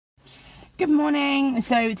Good morning.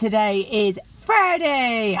 So today is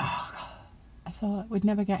Friday. Oh, God. I thought we'd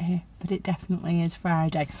never get here, but it definitely is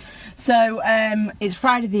Friday. So it's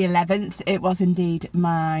Friday the 11th. It was indeed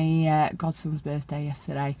my godson's birthday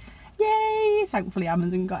yesterday. Yay! Thankfully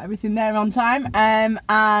Amazon got everything there on time.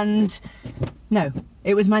 And no,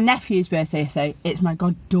 it was my nephew's birthday yesterday. It's my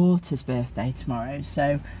goddaughter's birthday tomorrow.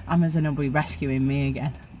 So Amazon will be rescuing me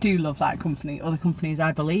again. Do love that company. Other companies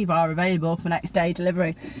I believe are available for next day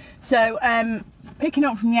delivery. So picking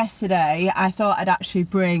up from yesterday, I thought I'd actually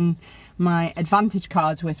bring my Advantage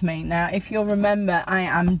cards with me. Now if you'll remember, I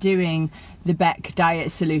am doing the Beck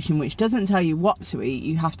diet solution, which doesn't tell you what to eat,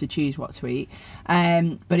 you have to choose what to eat,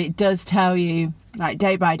 but it does tell you like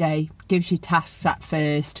day by day, gives you tasks at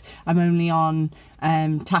first. I'm only on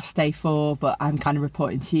task day 4, but I'm kind of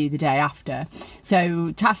reporting to you the day after.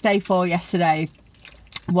 So task day 4 yesterday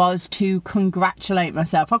was to congratulate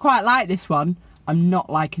myself. I quite like this one. I'm not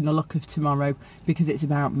liking the look of tomorrow because it's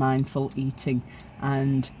about mindful eating,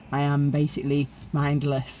 and I am basically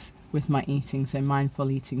mindless with my eating, so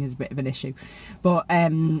mindful eating is a bit of an issue. But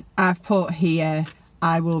I've put here,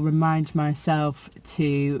 I will remind myself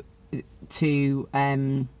to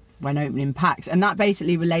when opening packs, and that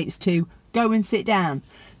basically relates to go and sit down,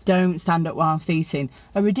 don't stand up whilst eating.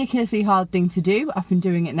 A ridiculously hard thing to do. I've been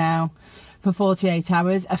doing it now for 48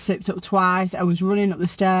 hours. I've slipped up twice. I was running up the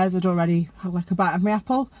stairs, I'd already had like a bite of my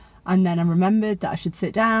apple, and then I remembered that I should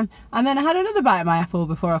sit down, and then I had another bite of my apple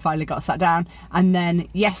before I finally got sat down. And then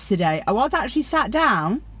yesterday I was actually sat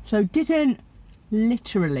down, so didn't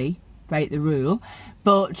literally break the rule,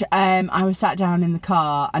 but I was sat down in the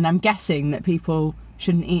car, and I'm guessing that people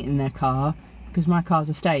shouldn't eat in their car because my car's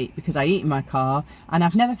a state, because I eat in my car, and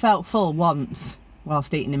I've never felt full once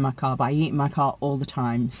whilst eating in my car, but I eat in my car all the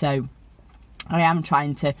time. So I am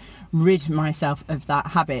trying to rid myself of that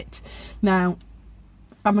habit. Now,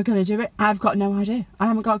 am I going to do it? I've got no idea. I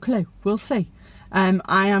haven't got a clue. We'll see.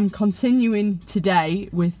 I am continuing today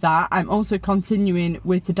with that. I'm also continuing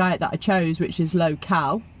with the diet that I chose, which is low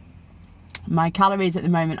cal. My calories at the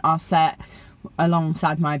moment are set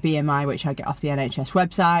alongside my BMI, which I get off the NHS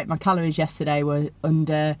website. My calories yesterday were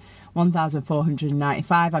under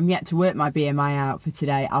 1,495. I'm yet to work my BMI out for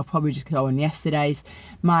today. I'll probably just go on yesterday's.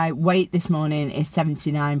 My weight this morning is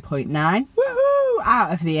 79.9. Woohoo!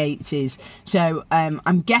 Out of the 80s. So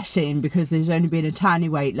I'm guessing, because there's only been a tiny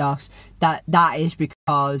weight loss, that is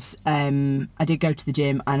because I did go to the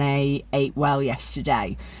gym and I ate well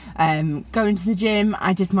yesterday. Going to the gym,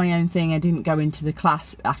 I did my own thing. I didn't go into the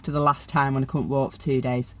class after the last time when I couldn't walk for 2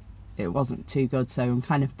 days. It wasn't too good, so I'm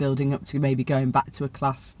kind of building up to maybe going back to a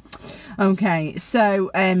class. Okay,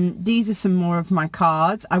 so these are some more of my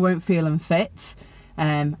cards. I won't feel unfit.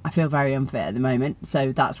 I feel very unfit at the moment,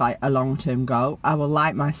 so that's like a long-term goal. I will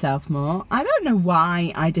like myself more. I don't know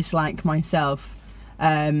why I dislike myself.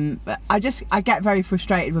 But I get very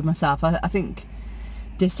frustrated with myself. I think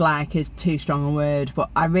dislike is too strong a word, but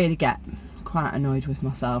I really get quite annoyed with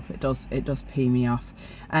myself. It does pee me off.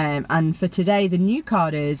 And for today, the new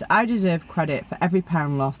card is, I deserve credit for every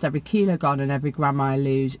pound lost, every kilo gone, and every gram I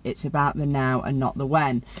lose. It's about the now and not the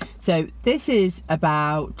when. So this is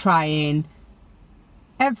about trying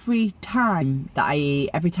every time that I eat,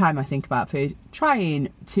 every time I think about food, trying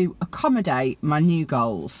to accommodate my new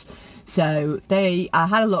goals. So I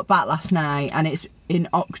had a look back last night, and it's in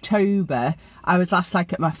October I was last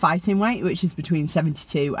like at my fighting weight, which is between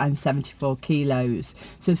 72 and 74 kilos,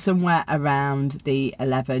 so somewhere around the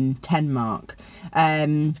 11-10 mark.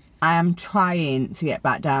 I am trying to get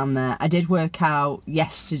back down there. I did work out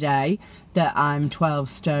yesterday that I'm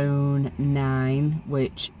 12 stone 9,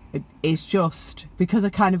 which is just because I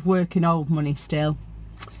kind of work in old money still.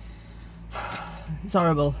 It's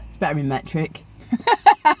horrible. It's better in metric.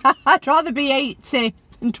 I'd rather be 80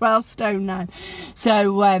 than 12 stone 9.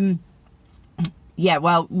 So yeah,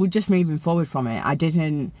 well, we're just moving forward from it. I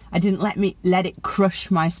didn't let it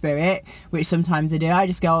crush my spirit, which sometimes I do. I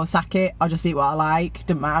just go, oh, sack it, I'll just eat what I like,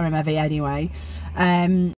 doesn't matter, I'm heavy anyway.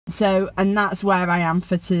 And that's where I am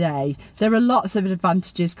for today. There are lots of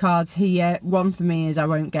Advantages cards here. One for me is I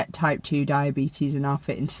won't get type 2 diabetes, and I'll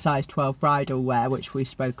fit into size 12 bridal wear, which we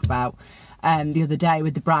spoke about the other day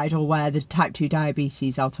with the bridal wear. The type 2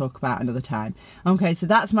 diabetes I'll talk about another time. Okay, so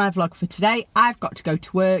that's my vlog for today. I've got to go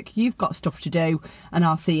to work, you've got stuff to do, and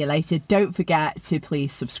I'll see you later. Don't forget to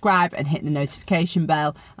please subscribe and hit the notification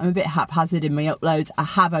bell. I'm a bit haphazard in my uploads. I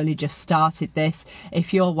have only just started this.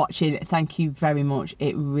 If you're watching, thank you very much.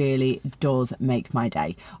 It really does make my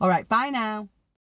day. All right, bye now.